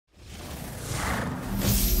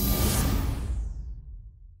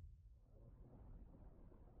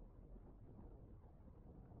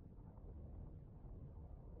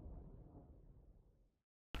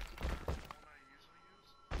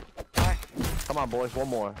Come on, boys, one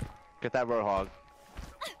more. Get that roadhog.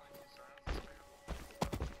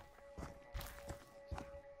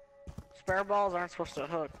 Spare balls aren't supposed to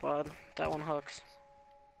hook, bud. That one hooks.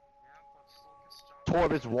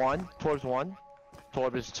 Torb is 1. Torb's 1.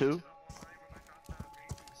 Torb is 2.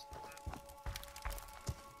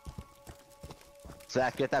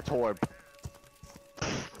 Zach, get that Torb.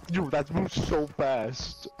 Yo, that moves so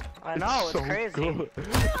fast. I know, it's so crazy. Good.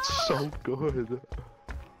 It's so good.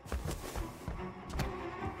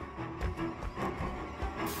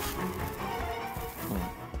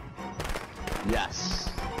 Yes.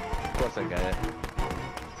 Of course I get it.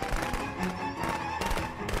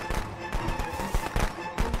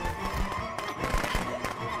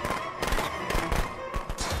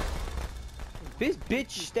 This bitch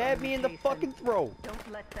stabbed me in the fucking throat.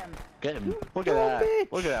 Don't let them. Get him. Look dumb at that.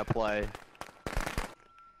 bitch. Look at that play.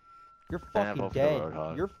 You're fucking dead.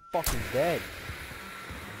 You're fucking dead.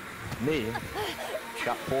 Me?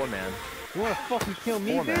 Got 4 man. You wanna fucking kill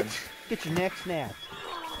me, 4 bitch? man. Get your neck snapped.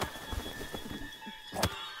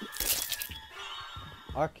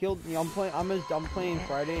 I killed. I'm playing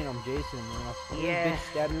Friday, and I'm Jason. And Yeah.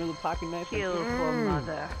 Bitch stabbed me with a pocket knife. Kill for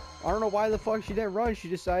mother. I don't know why the fuck she didn't run. She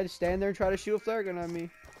decided to stand there and try to shoot a flare gun at me.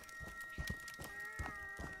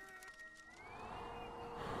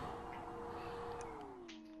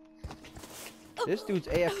 This dude's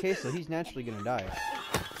AFK, so he's naturally gonna die.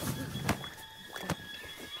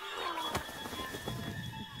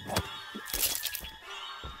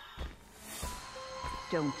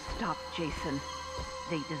 Don't stop, Jason.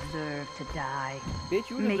 They deserve to die. Bitch,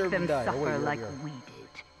 you Make deserve them to die. suffer Oh, wait, like you're we did.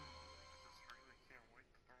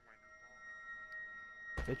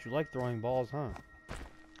 Bitch, you like throwing balls, huh?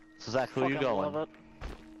 So Zach, who are you Fucking going? love it.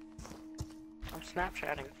 I'm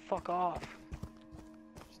Snapchatting. Fuck off.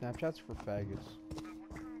 Snapchat's for faggots.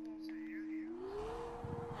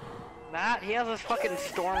 Matt, he has this fucking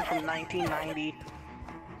storm from 1990.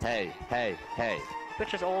 Hey, hey, hey.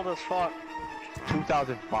 Bitch is old as fuck.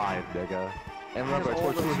 2005, nigga. And remember, it's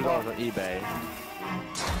worth $200 on eBay.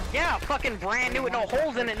 Yeah, fucking brand new with no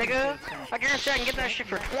holes in it, nigga. I guarantee I can get that shit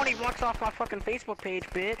for 20 bucks off my fucking Facebook page,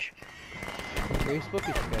 bitch. Facebook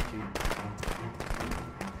is sketchy.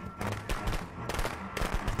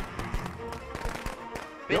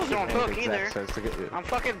 Bitch don't hook either. Either. I'm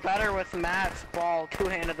fucking better with Matt's ball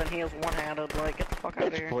two-handed than he is one-handed. Like, get the fuck out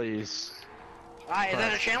of Bitch, here. please. Alright, is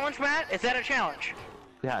that a challenge, Matt? Is that a challenge?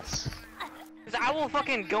 Yes. 'Cause I will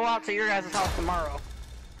fucking go out to your guys' house tomorrow.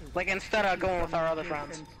 Like, instead of going with our other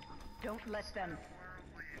friends. Don't let them.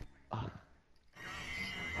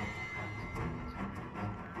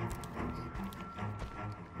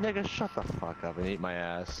 Nigga, shut the fuck up and eat my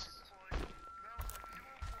ass.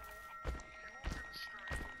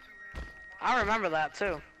 I remember that,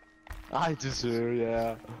 too. I deserve,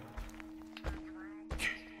 yeah.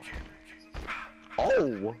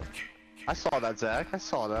 Oh! I saw that, Zach. I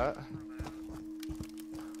saw that.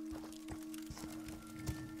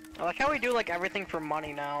 I like how we do, like, everything for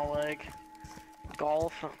money now, like...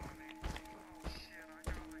 golf.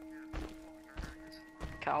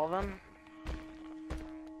 Calvin?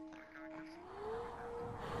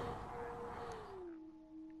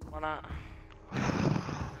 Why not?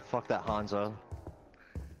 Fuck that Hanzo.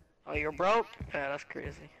 Oh, you're broke? Yeah, that's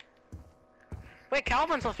crazy. Wait,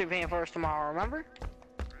 Calvin's supposed to be paying for us tomorrow, remember?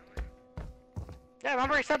 Yeah,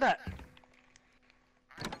 remember he said that.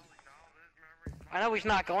 I know he's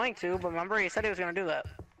not going to, but remember he said he was gonna do that.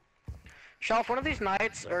 Shelf, one of these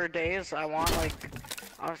nights or days, I want like,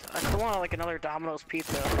 I still want like another Domino's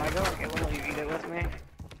pizza. If I go and get one, will you eat it with me?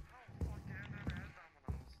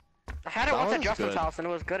 I had it once at Justin's house and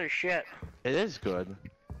it was good as shit. It is good.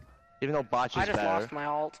 Even though botch is I just better. lost my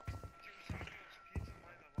alt.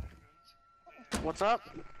 What's up?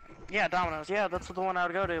 Yeah, Domino's. Yeah, that's the one I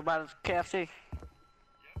would go to, by KFC.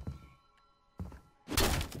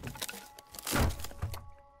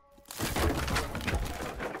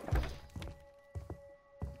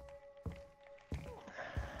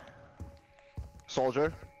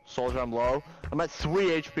 Soldier. Soldier, I'm low. I'm at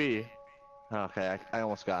 3 HP. Okay, I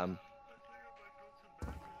almost got him.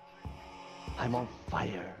 I'm on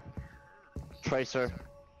fire. Tracer.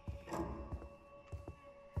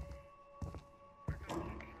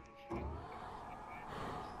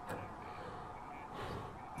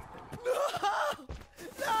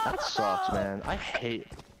 That sucks, man. I hate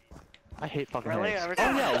fucking Really? hands. Every Oh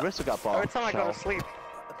time- yeah, Rissa got buffed. Every time I go to so, sleep.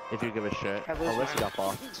 if you give a shit. I Oh, lose Rissa mine. got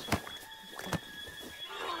buffed.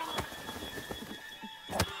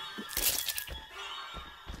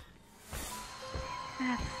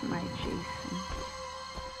 That's my Jason.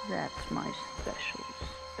 That's my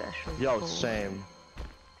special Yo, boy. same.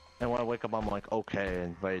 And when I wake up, I'm like, okay,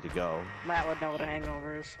 and ready to go. Matt would know what a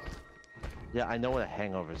hangover is. Yeah, I know what a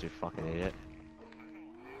hangover is, you fucking idiot.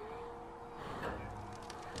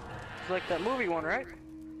 It's like that movie one, right?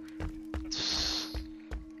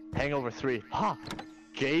 Hangover 3. Ha!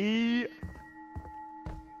 Gay! God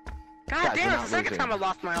Guys, damn, we're it's the not second losing. time I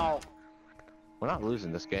lost my ult. We're not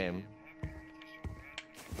losing this game.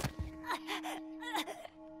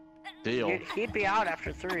 Deal. He'd be out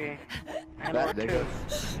after 3. And That or 2. nigga.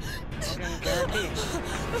 Fucking guarantee.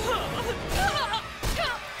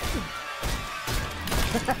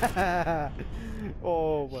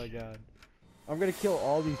 Oh my god. I'm gonna kill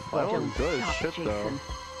all these That fucking. was good Stop, shit though. Jason.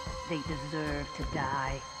 They deserve to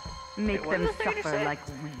die. Make what them did he suffer say? like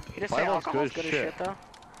we He did. just say Fireball's alcohol's good good shit. as shit though.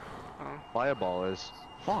 Fireball is.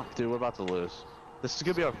 Fuck, dude, we're about to lose. This is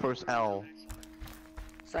gonna be our first L.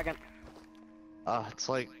 Second. It's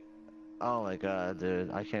like, oh my god,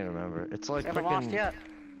 dude, I can't remember. It's like We haven't lost freaking yet.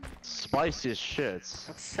 spicy as shit.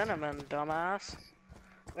 That's cinnamon, dumbass.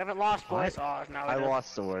 We haven't lost, boys. Oh, now we I did.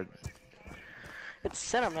 lost the word. It's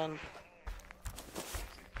cinnamon.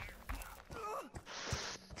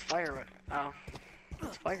 It's fire with. Oh.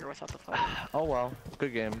 It's fire without the fire. Oh well,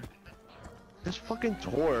 good game. This fucking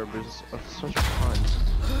Torb is such a cunt.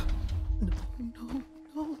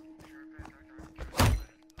 No.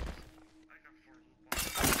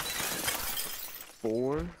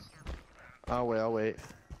 4? I'll wait.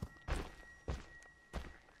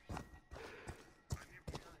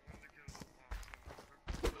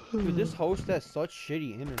 Dude, this host has such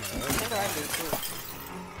shitty internet. I think I do too.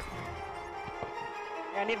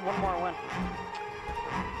 Yeah, I need one more win.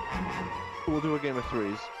 We'll do a game of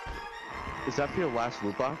 3s. Is that for your last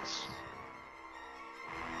loot box?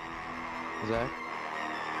 Is that?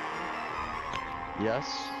 Yes?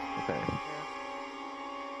 Okay.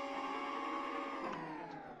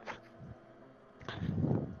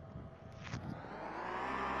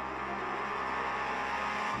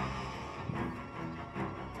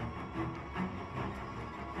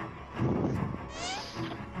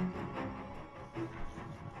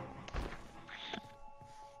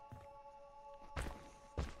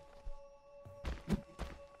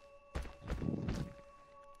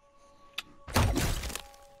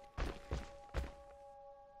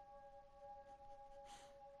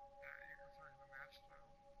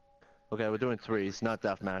 Okay, we're doing 3s, not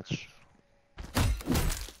deathmatch.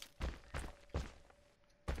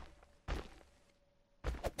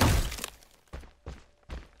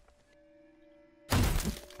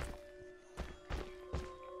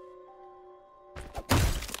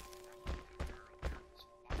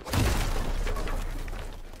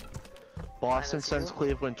 Boston sends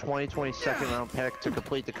Cleveland 2020 second round pick to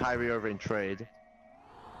complete the Kyrie Irving trade.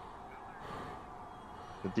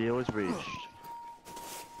 The deal is reached.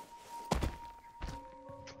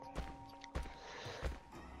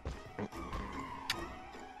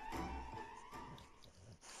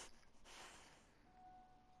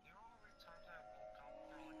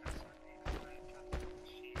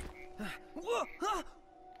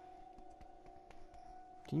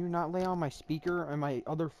 Can you not lay on my speaker and my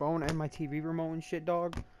other phone and my TV remote and shit,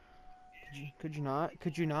 dog? Could you not?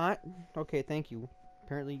 Could you not? Okay, thank you.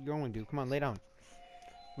 Apparently you're going to. Come on, lay down.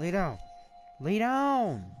 Lay down. Lay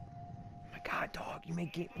down! Oh my god, dog, you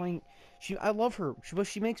make playing... I love her, but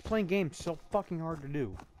she makes playing games so fucking hard to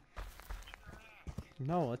do.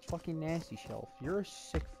 No, it's fucking nasty, Shelf. You're a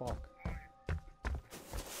sick fuck.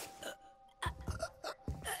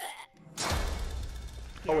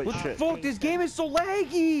 Oh wait, What the shit. fuck? This game is so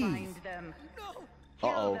laggy! Find them.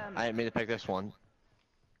 Uh-oh, I didn't mean to pick this one.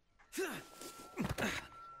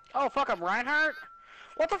 Oh, fuck, I'm Reinhardt?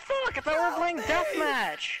 What the fuck? I thought we were playing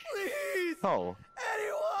deathmatch! Oh.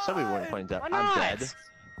 Said we weren't playing death. Why I'm not? dead.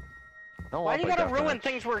 No, Why I'll do you play gotta ruin deathmatch.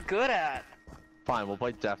 things we're good at? Fine, we'll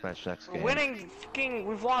play deathmatch next We're game. winning fucking...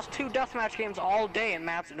 We've lost 2 deathmatch games all day and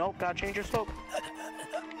Matt's... Nope, gotta change your scope.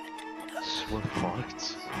 We're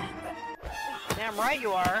fucked. Damn right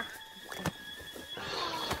you are.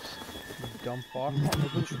 You dumb fuck.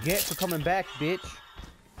 Look what you get for coming back, bitch.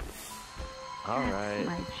 Alright.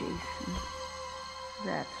 My Jason.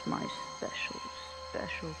 That's my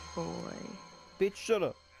special boy. Bitch, shut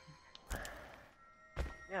up.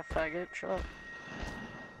 Yeah, faggot, shut up.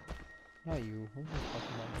 Not you. Who's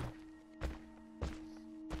talking about me?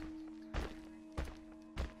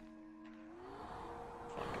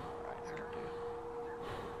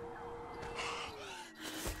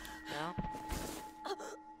 Yeah?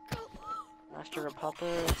 Master of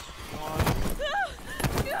Puppets.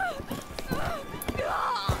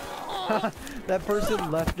 That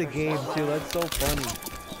person left the game too. That's so funny.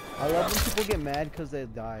 I love when people get mad because they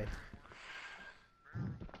die.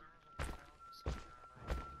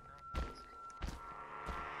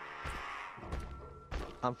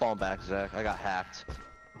 I'm falling back, Zach. I got hacked.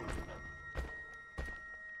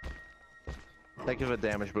 Thank you for the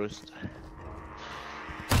damage boost.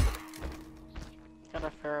 Got a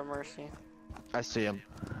fair mercy. I see him.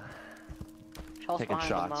 Shell's Taking behind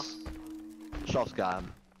shots. Shelf's got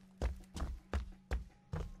him.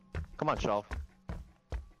 Come on, Shelf.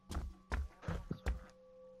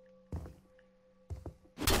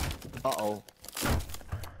 Uh-oh.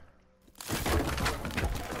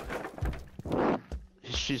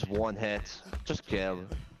 She's one hit. Just kill.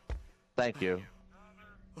 Thank you.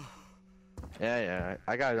 Yeah,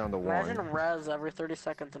 I got it on the though. one. Imagine res every 30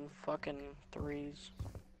 seconds in fucking threes.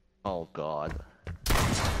 Oh god.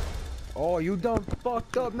 Oh, you done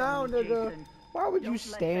fucked up now, nigga. Jason, Why would you don't let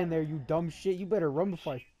stand them- there, you dumb shit? You better run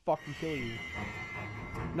before I fucking kill you.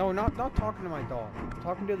 No, not talking to my dog. I'm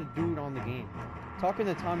talking to the dude on the game. Talking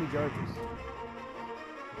to Tommy Jarvis.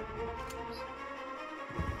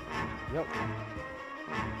 Yep.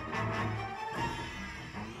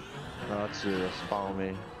 No, let's do this. Follow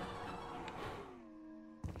me.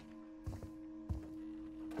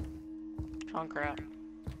 Chunk rat.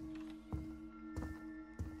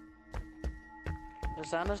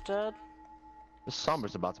 Zana's dead? The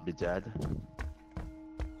Summer's about to be dead.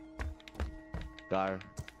 Guy.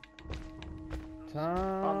 the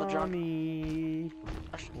junk. Tommy.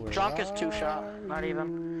 Junk is 2-shot, not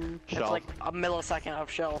even. Shelf. It's like a millisecond of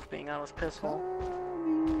Shelf being on his pistol.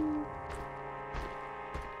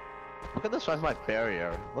 Look at this size of my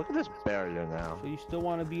barrier. Look at this barrier now. So you still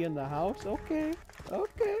want to be in the house? Okay.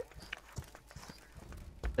 Okay.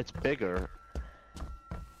 It's bigger.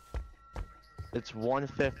 It's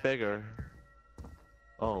 1/5 bigger.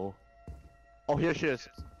 Oh. Oh, here she is.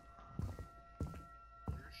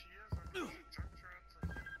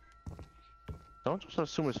 Don't just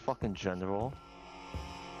assume it's fucking general.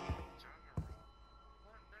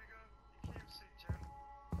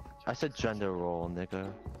 I said gender role,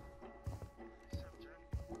 nigga.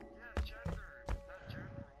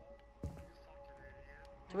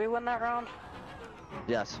 Did we win that round?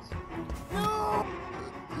 Yes.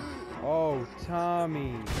 Oh,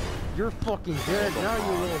 Tommy. You're fucking dead now,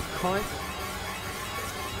 you little cunt.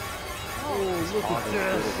 Oh, look at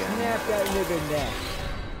this. Snap that nigga neck.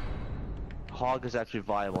 Hog is actually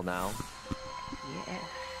viable now. Yes.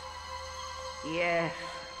 Yes.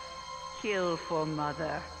 Kill for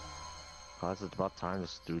mother. Cause it's about time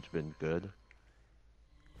this dude's been good.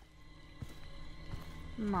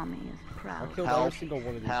 Mommy is I proud, killed Help. every single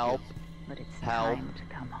one of these Help. kids. but it's Help. time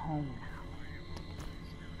to come home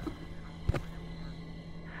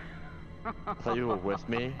now. I thought you were with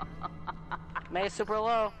me. May super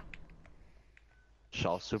low.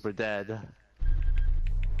 Shaw super dead.